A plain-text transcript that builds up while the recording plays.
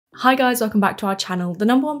Hi guys, welcome back to our channel, the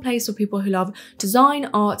number one place for people who love design,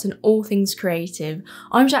 art and all things creative.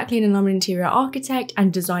 I'm Jacqueline and I'm an interior architect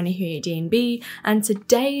and designer here at D&B, and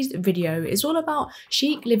today's video is all about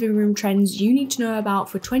chic living room trends you need to know about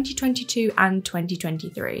for 2022 and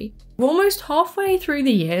 2023. We're almost halfway through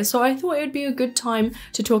the year, so I thought it would be a good time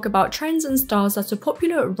to talk about trends and styles that are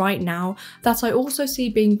popular right now that I also see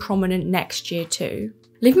being prominent next year too.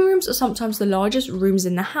 Living rooms are sometimes the largest rooms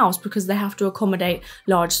in the house because they have to accommodate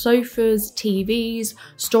large sofas, TVs,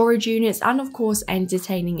 storage units, and of course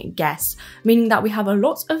entertaining guests, meaning that we have a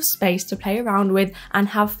lot of space to play around with and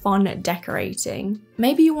have fun decorating.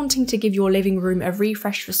 Maybe you're wanting to give your living room a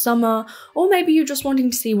refresh for summer, or maybe you're just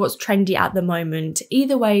wanting to see what's trendy at the moment.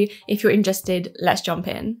 Either way, if you're interested, let's jump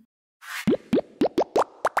in.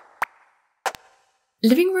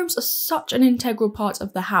 Living rooms are such an integral part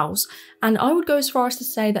of the house, and I would go as far as to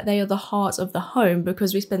say that they are the heart of the home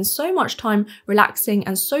because we spend so much time relaxing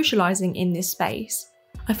and socialising in this space.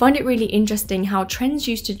 I find it really interesting how trends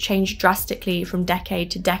used to change drastically from decade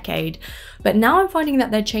to decade, but now I'm finding that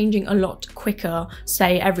they're changing a lot quicker.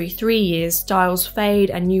 Say every 3 years, styles fade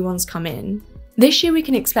and new ones come in. This year we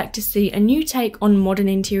can expect to see a new take on modern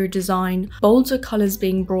interior design, bolder colours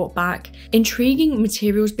being brought back, intriguing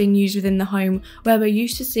materials being used within the home where we're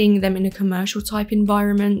used to seeing them in a commercial type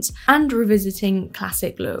environment, and revisiting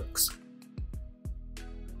classic looks.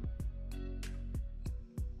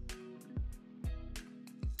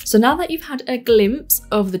 So now that you've had a glimpse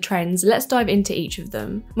of the trends, let's dive into each of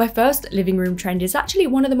them. My first living room trend is actually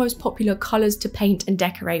one of the most popular colours to paint and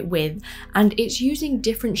decorate with, and it's using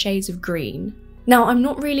different shades of green. Now, I'm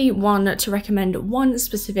not really one to recommend one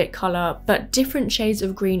specific colour, but different shades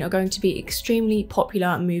of green are going to be extremely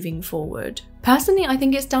popular moving forward. Personally, I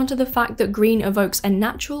think it's down to the fact that green evokes a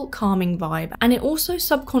natural, calming vibe, and it also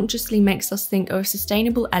subconsciously makes us think of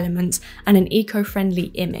sustainable elements and an eco-friendly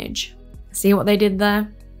image. See what they did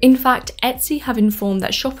there? In fact, Etsy have informed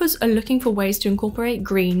that shoppers are looking for ways to incorporate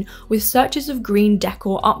green, with searches of green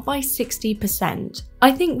decor up by 60%.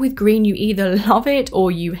 I think with green you either love it or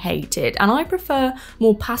you hate it, and I prefer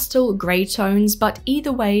more pastel grey tones, but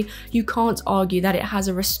either way you can't argue that it has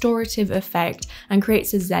a restorative effect and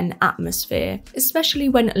creates a zen atmosphere, especially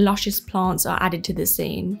when luscious plants are added to the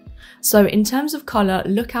scene. So in terms of colour,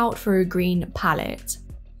 look out for a green palette.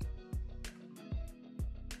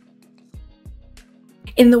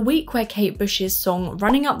 In the week where Kate Bush's song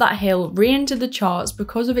Running Up That Hill re-entered the charts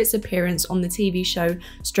because of its appearance on the TV show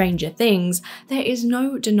Stranger Things, there is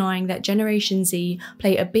no denying that Generation Z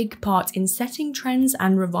play a big part in setting trends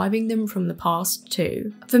and reviving them from the past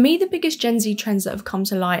too. For me, the biggest Gen Z trends that have come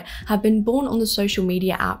to light have been born on the social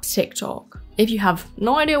media app TikTok. If you have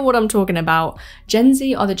no idea what I'm talking about, Gen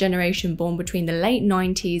Z are the generation born between the late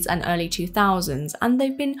 90s and early 2000s, and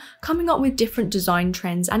they've been coming up with different design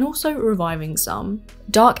trends and also reviving some.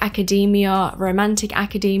 Dark academia, romantic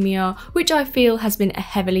academia, which I feel has been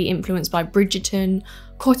heavily influenced by Bridgerton,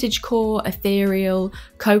 cottagecore, ethereal,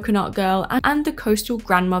 coconut girl, and the coastal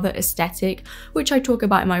grandmother aesthetic, which I talk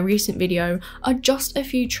about in my recent video, are just a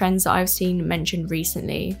few trends that I've seen mentioned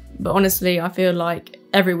recently. But honestly, I feel like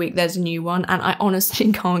every week there's a new one and I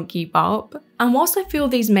honestly can't keep up. And whilst I feel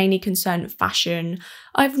these mainly concern fashion,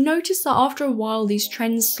 I've noticed that after a while these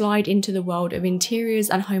trends slide into the world of interiors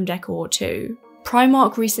and home decor too.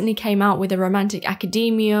 Primark recently came out with a romantic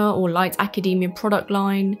academia or light academia product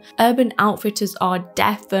line. Urban Outfitters are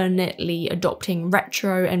definitely adopting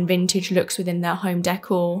retro and vintage looks within their home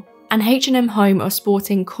decor. And H&M Home are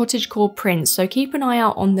sporting cottagecore prints, so keep an eye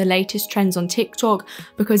out on the latest trends on TikTok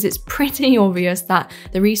because it's pretty obvious that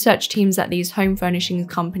the research teams at these home furnishing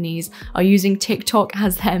companies are using TikTok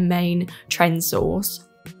as their main trend source.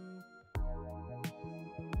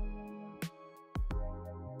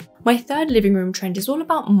 My third living room trend is all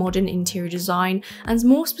about modern interior design, and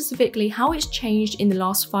more specifically how it's changed in the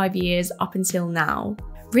last 5 years up until now.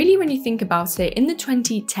 Really, when you think about it, in the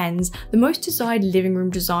 2010s, the most desired living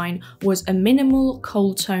room design was a minimal,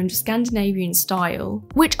 cold-toned Scandinavian style,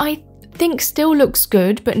 which I think still looks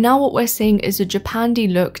good, but now what we're seeing is a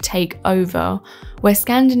Japandi look take over, where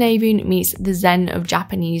Scandinavian meets the zen of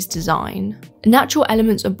Japanese design. Natural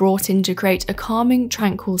elements are brought in to create a calming,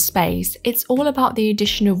 tranquil space. It's all about the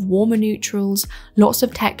addition of warmer neutrals, lots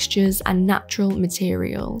of textures, and natural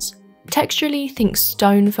materials. Texturally, think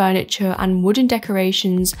stone furniture and wooden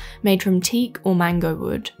decorations made from teak or mango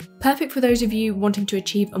wood. Perfect for those of you wanting to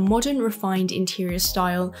achieve a modern, refined interior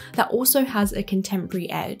style that also has a contemporary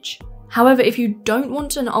edge. However, if you don't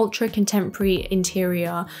want an ultra contemporary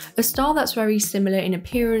interior, a style that's very similar in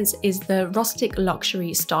appearance is the rustic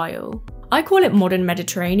luxury style. I call it modern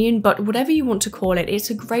Mediterranean, but whatever you want to call it,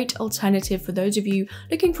 it's a great alternative for those of you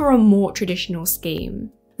looking for a more traditional scheme.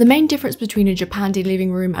 The main difference between a Japandi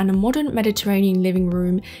living room and a modern Mediterranean living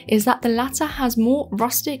room is that the latter has more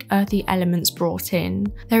rustic, earthy elements brought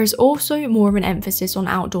in. There is also more of an emphasis on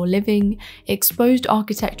outdoor living, exposed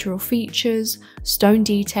architectural features, stone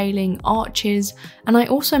detailing, arches, and I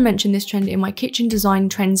also mentioned this trend in my kitchen design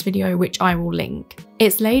trends video, which I will link.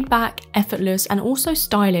 It's laid back, effortless, and also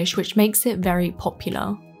stylish, which makes it very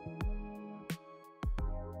popular.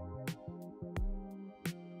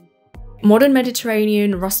 Modern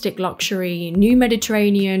Mediterranean, rustic luxury, new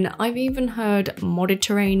Mediterranean, I've even heard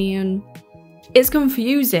Mediterranean. It's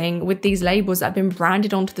confusing with these labels that have been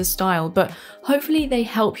branded onto the style, but hopefully they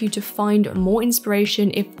help you to find more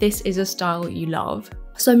inspiration if this is a style you love.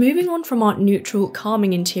 So moving on from our neutral,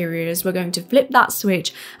 calming interiors, we're going to flip that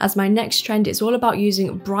switch as my next trend is all about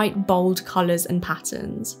using bright, bold colours and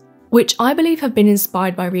patterns, which I believe have been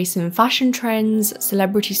inspired by recent fashion trends,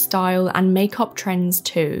 celebrity style, and makeup trends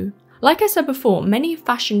too. Like I said before, many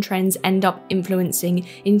fashion trends end up influencing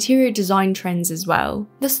interior design trends as well.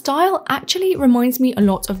 The style actually reminds me a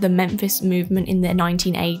lot of the Memphis movement in the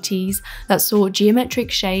 1980s that saw geometric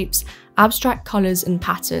shapes, abstract colours and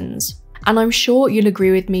patterns. And I'm sure you'll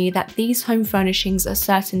agree with me that these home furnishings are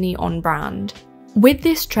certainly on brand. With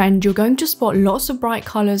this trend, you're going to spot lots of bright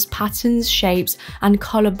colours, patterns, shapes, and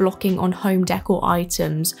colour blocking on home decor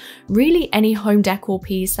items. Really any home decor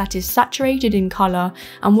piece that is saturated in colour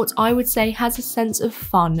and what I would say has a sense of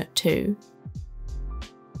fun too.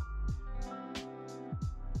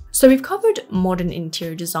 So we've covered modern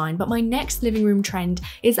interior design, but my next living room trend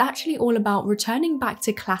is actually all about returning back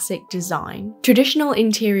to classic design. Traditional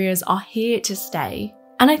interiors are here to stay.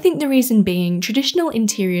 And I think the reason being, traditional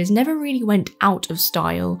interiors never really went out of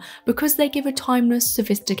style because they give a timeless,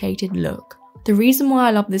 sophisticated look. The reason why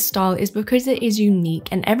I love this style is because it is unique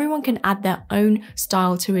and everyone can add their own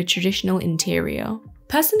style to a traditional interior.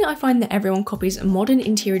 Personally, I find that everyone copies modern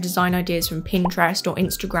interior design ideas from Pinterest or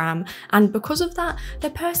Instagram, and because of that,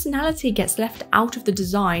 their personality gets left out of the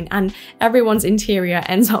design and everyone's interior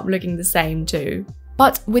ends up looking the same too.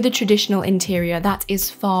 But with a traditional interior, that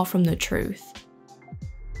is far from the truth.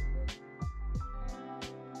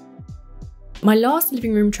 My last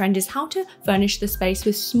living room trend is how to furnish the space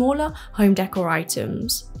with smaller home decor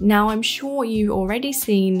items. Now, I'm sure you've already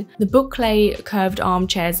seen the boucle curved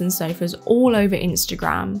armchairs and sofas all over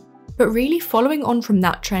Instagram. But really following on from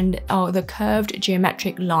that trend are the curved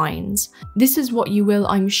geometric lines. This is what you will,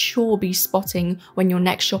 I'm sure, be spotting when you're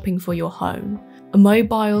next shopping for your home.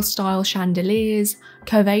 Mobile style chandeliers,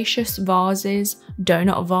 curvaceous vases,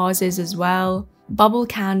 donut vases as well, bubble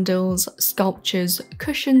candles, sculptures,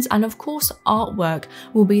 cushions, and of course artwork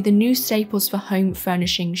will be the new staples for home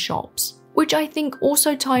furnishing shops, which I think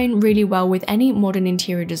also tie in really well with any modern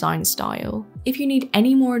interior design style. If you need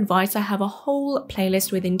any more advice, I have a whole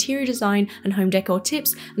playlist with interior design and home decor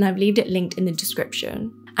tips, and I've left it linked in the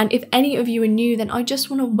description. And if any of you are new, then I just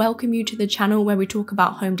want to welcome you to the channel where we talk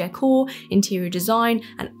about home decor, interior design,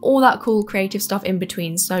 and all that cool creative stuff in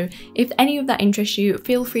between. So if any of that interests you,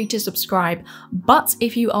 feel free to subscribe. But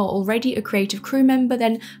if you are already a creative crew member,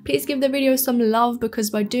 then please give the video some love, because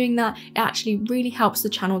by doing that, it actually really helps the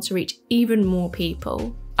channel to reach even more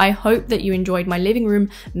people. I hope that you enjoyed my living room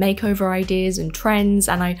makeover ideas and trends,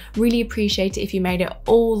 and I really appreciate it if you made it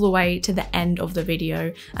all the way to the end of the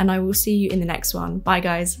video, and I will see you in the next one. Bye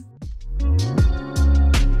guys.